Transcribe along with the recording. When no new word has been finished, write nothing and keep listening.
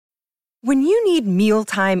When you need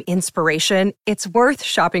mealtime inspiration, it's worth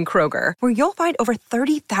shopping Kroger, where you'll find over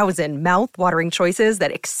 30,000 mouth-watering choices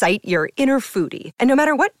that excite your inner foodie. And no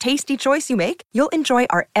matter what tasty choice you make, you'll enjoy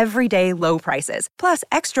our everyday low prices, plus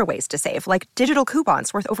extra ways to save, like digital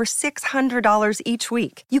coupons worth over $600 each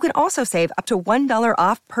week. You can also save up to $1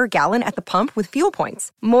 off per gallon at the pump with fuel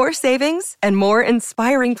points. More savings and more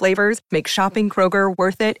inspiring flavors make shopping Kroger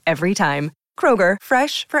worth it every time. Kroger,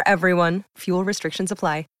 fresh for everyone. Fuel restrictions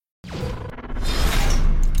apply.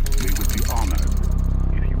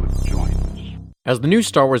 As the new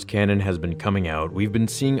Star Wars canon has been coming out, we've been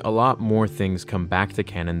seeing a lot more things come back to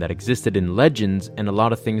canon that existed in Legends and a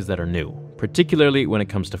lot of things that are new, particularly when it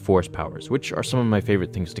comes to Force powers, which are some of my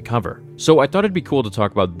favorite things to cover. So I thought it'd be cool to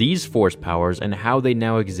talk about these Force powers and how they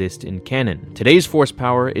now exist in canon. Today's Force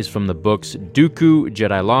power is from the books Dooku,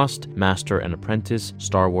 Jedi Lost, Master and Apprentice,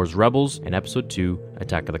 Star Wars Rebels, and Episode 2,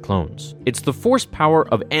 Attack of the Clones. It's the Force power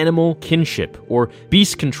of animal kinship, or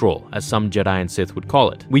beast control, as some Jedi and Sith would call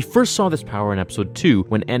it. We first saw this power in Episode 2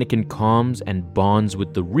 when Anakin calms and bonds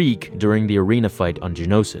with the Reek during the arena fight on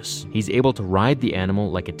Geonosis. He's able to ride the animal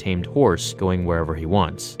like a tamed horse, going wherever he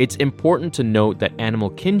wants. It's important to note that animal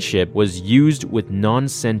kinship was used with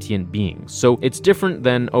non-sentient beings, so it's different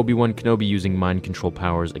than Obi-Wan Kenobi using mind control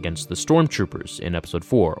powers against the Stormtroopers in Episode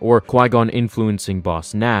 4, or Qui-Gon influencing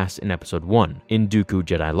Boss Nass in Episode 1. In Dooku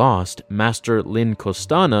Jedi Lost, Master Lin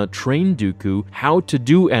Costana trained Dooku how to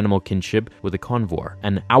do animal kinship with a convor,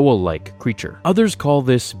 an owl-like creature. Others call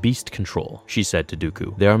this beast control, she said to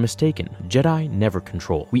Dooku. They are mistaken. Jedi never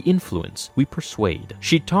control. We influence. We persuade.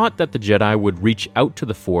 She taught that the Jedi would reach out to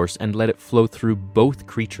the Force and let it flow through both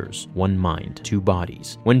creatures, one mind, two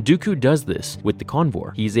bodies. When Dooku does this with the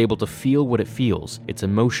convor, he is able to feel what it feels, its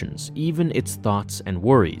emotions, even its thoughts and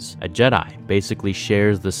worries. A Jedi basically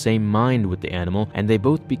shares the same mind with the animal, and they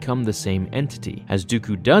both become the same entity. As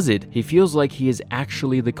Dooku does it, he feels like he is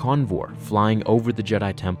actually the convor, flying over the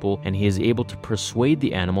Jedi Temple, and he is able to persuade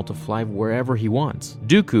the animal to fly wherever he wants.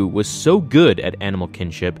 Dooku was so good at animal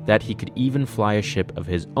kinship that he could even fly a ship of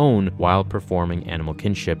his own while performing animal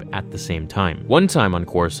kinship at the same time. One time on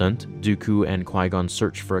Coruscant, Dooku and Qui-Gon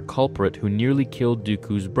search for a culprit who nearly killed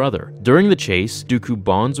Dooku's brother. During the chase, Dooku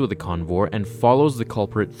bonds with the convor and follows the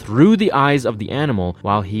culprit through the eyes of the animal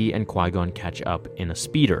while he and Qui-Gon catch up in a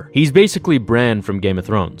speeder. He's basically Bran from Game of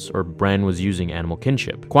Thrones, or Bran was using animal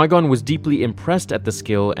kinship. Qui-Gon was deeply impressed at the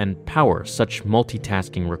skill and power such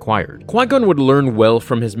multitasking required. Qui-Gon would learn well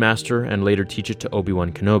from his master and later teach it to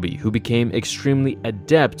Obi-Wan Kenobi, who became extremely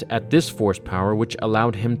adept at this Force power, which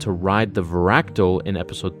allowed him to ride the Varactyl in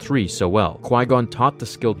Episode 3 so well. Qui-Gon taught the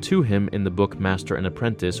skill to him in the book Master and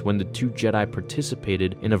Apprentice when the two Jedi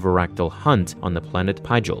participated in a Varactyl hunt on the planet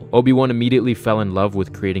Pygel. Obi-Wan immediately fell in love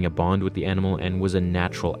with creating a bond with the animal and was a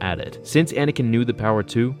natural at it. Since Anakin knew the power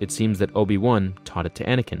too, it seems that Obi-Wan taught it to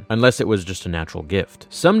Anakin, unless it was just a natural gift.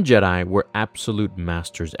 Some Jedi were absolute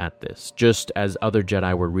masters at this, just as other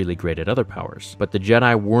Jedi were really great at other powers. But the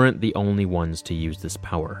Jedi weren't the only ones to use this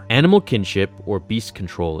power. Animal kinship, or beast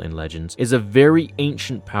control in Legends, is a very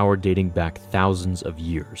ancient power dating back thousands of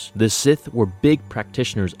years. The Sith were big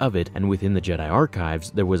practitioners of it, and within the Jedi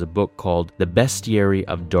archives, there was a book called The Bestiary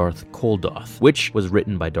of Darth Koldoth, which was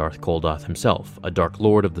written by Darth Koldoth himself, a Dark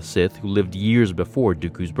Lord of the Sith who lived years before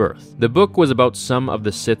Dooku's birth. The book was about some of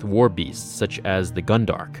the Sith war beasts, such as the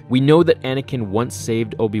Gundark. We know that Anakin once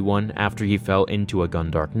saved Obi-Wan after he fell into a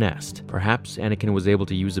Gundark nest. Perhaps Anakin was able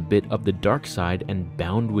to use a bit of the dark side and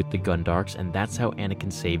bound with the Gundarks, and that's how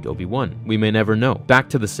Anakin saved Obi-Wan. We may never know. Back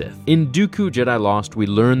to the Sith. In Dooku Jedi Lost, we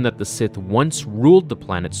learn that the Sith once ruled the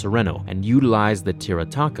planet Sereno and utilized the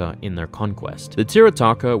Tirataka in their conquest. The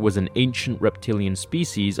Tirataka was an ancient reptilian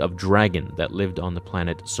species of dragon that lived on the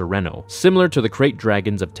planet Sereno, similar to the Krayt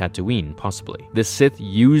dragons of Tatooine, possibly. The Sith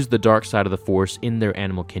used the dark side of the Force in their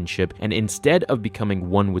animal kinship, and instead of becoming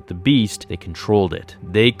one with the beast, they controlled it.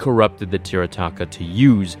 They corrupted the Tirataka to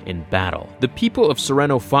use in battle. The people of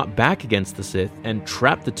Sereno fought back against the Sith and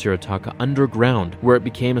trapped the Tirataka underground, where it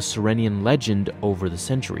became a Serenian legend over the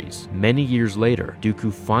centuries. Many years later,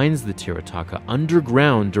 Dooku finds the Tirataka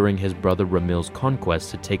underground during his brother Ramil's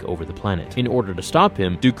conquest to take over the planet. In order to stop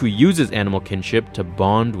him, Dooku uses animal kinship to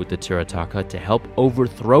bond with the Tirataka to help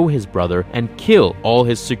overthrow his brother and kill all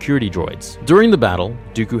his security droids. During the battle,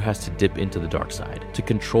 Dooku has to dip into the dark side to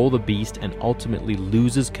control the beast and ultimately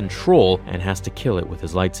loses control and has to kill it with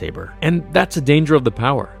his lightsaber. And that's a danger of the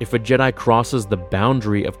power. If a Jedi crosses the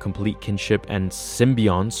boundary of complete kinship and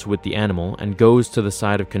symbionce with the animal and goes to the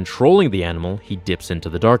side of controlling the animal, he dips into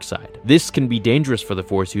the dark side. This can be dangerous for the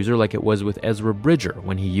Force user, like it was with Ezra Bridger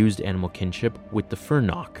when he used animal kinship with the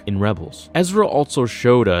Furnok in Rebels. Ezra also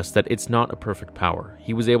showed us that it's not a perfect power.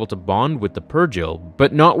 He was able to bond with the Purgil,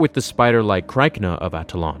 but not with the spider-like Krykna of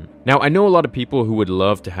Atollon. Now, I know a lot of people who would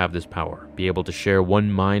love to have this power. Be able to share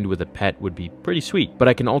one mind with a pet would be pretty sweet, but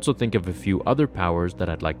I can also think of a few other powers that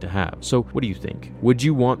I'd like to have. So, what do you think? Would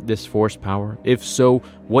you want this Force power? If so,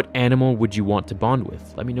 what animal would you want to bond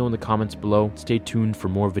with? Let me know in the comments below. Stay tuned for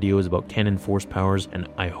more videos about canon Force powers, and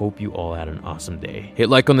I hope you all had an awesome day. Hit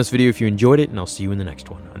like on this video if you enjoyed it, and I'll see you in the next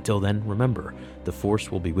one. Until then, remember, the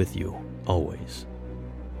Force will be with you, always.